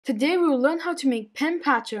Today we will learn how to make pen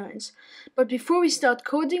patterns, but before we start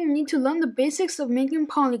coding we need to learn the basics of making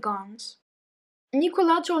polygons. An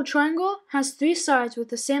equilateral triangle has 3 sides with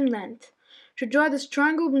the same length. To draw this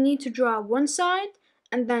triangle we need to draw one side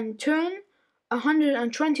and then turn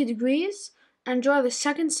 120 degrees and draw the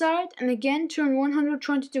second side and again turn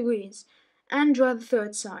 120 degrees and draw the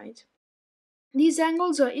third side. These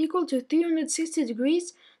angles are equal to 360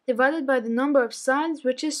 degrees divided by the number of sides,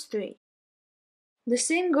 which is 3. The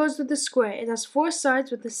same goes with the square. It has 4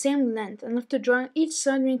 sides with the same length, and after drawing each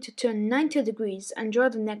side we need to turn 90 degrees and draw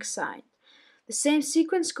the next side. The same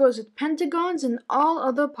sequence goes with pentagons and all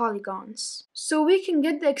other polygons. So we can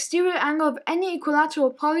get the exterior angle of any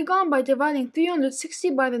equilateral polygon by dividing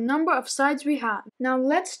 360 by the number of sides we have. Now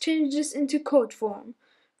let's change this into code form.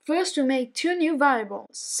 First we make 2 new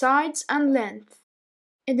variables, sides and length.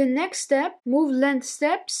 In the next step, move length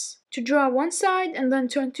steps to draw one side and then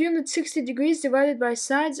turn 360 degrees divided by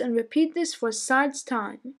sides and repeat this for sides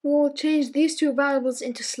time. We will change these 2 variables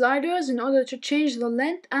into sliders in order to change the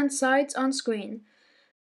length and sides on screen.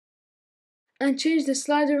 And change the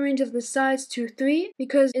slider range of the sides to 3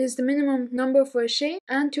 because it is the minimum number for a shape,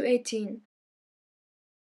 and to 18.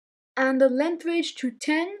 And the length range to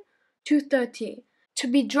 10 to 30 to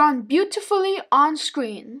be drawn beautifully on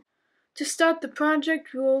screen. To start the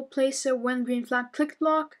project, we will place a when green flag clicked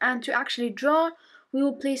block, and to actually draw, we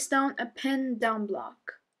will place down a pen down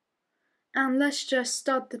block. And let's just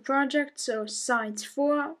start the project. So sides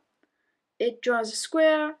 4, it draws a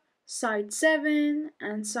square, side 7,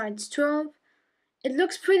 and sides 12. It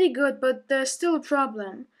looks pretty good, but there's still a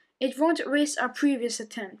problem. It won't erase our previous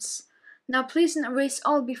attempts. Now place an erase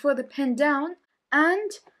all before the pen down,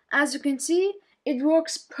 and as you can see, it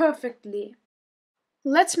works perfectly.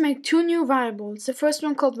 Let's make 2 new variables, the first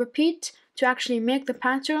one called repeat to actually make the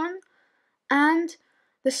pattern, and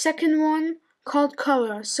the second one called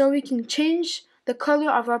color so we can change the color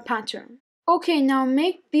of our pattern. Okay, now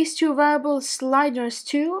make these 2 variables sliders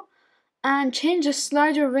too, and change the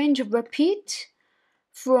slider range of repeat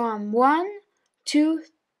from 1 to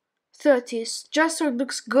 30, just so it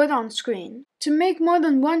looks good on screen. To make more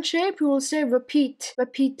than one shape, we will say repeat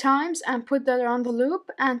times and put that around the loop,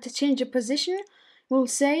 and to change the position, we'll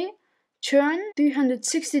say turn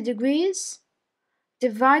 360 degrees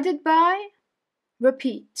divided by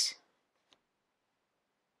repeat.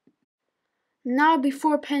 Now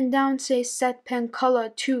before pen down, say set pen color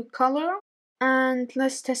to color, and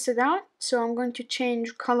let's test it out. So I'm going to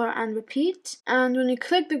change color and repeat, and when we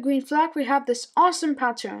click the green flag we have this awesome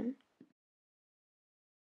pattern.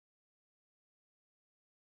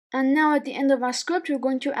 And now at the end of our script we're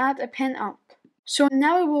going to add a pen up. So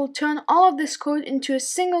now we will turn all of this code into a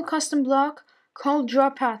single custom block called draw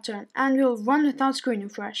pattern, and we will run without screen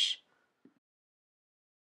refresh.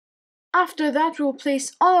 After that we will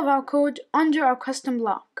place all of our code under our custom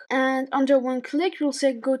block, and under one click we'll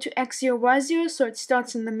say go to x0 y0 so it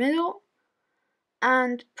starts in the middle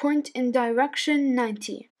and point in direction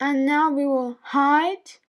 90. And now we will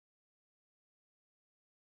hide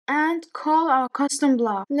and call our custom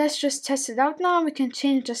block. Let's just test it out now. We can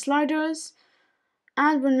change the sliders,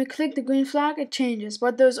 and when we click the green flag it changes,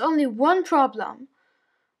 but there's only one problem.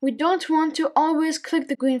 We don't want to always click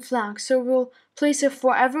the green flag, so we'll place it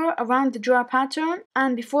forever around the draw pattern,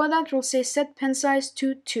 and before that we'll say set pen size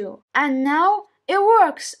to 2. And now it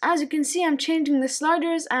works! As you can see, I'm changing the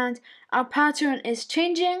sliders and our pattern is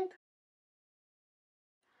changing.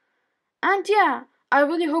 And yeah, I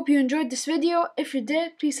really hope you enjoyed this video. If you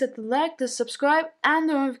did, please hit the like, the subscribe, and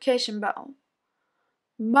the notification bell.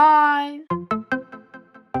 Bye!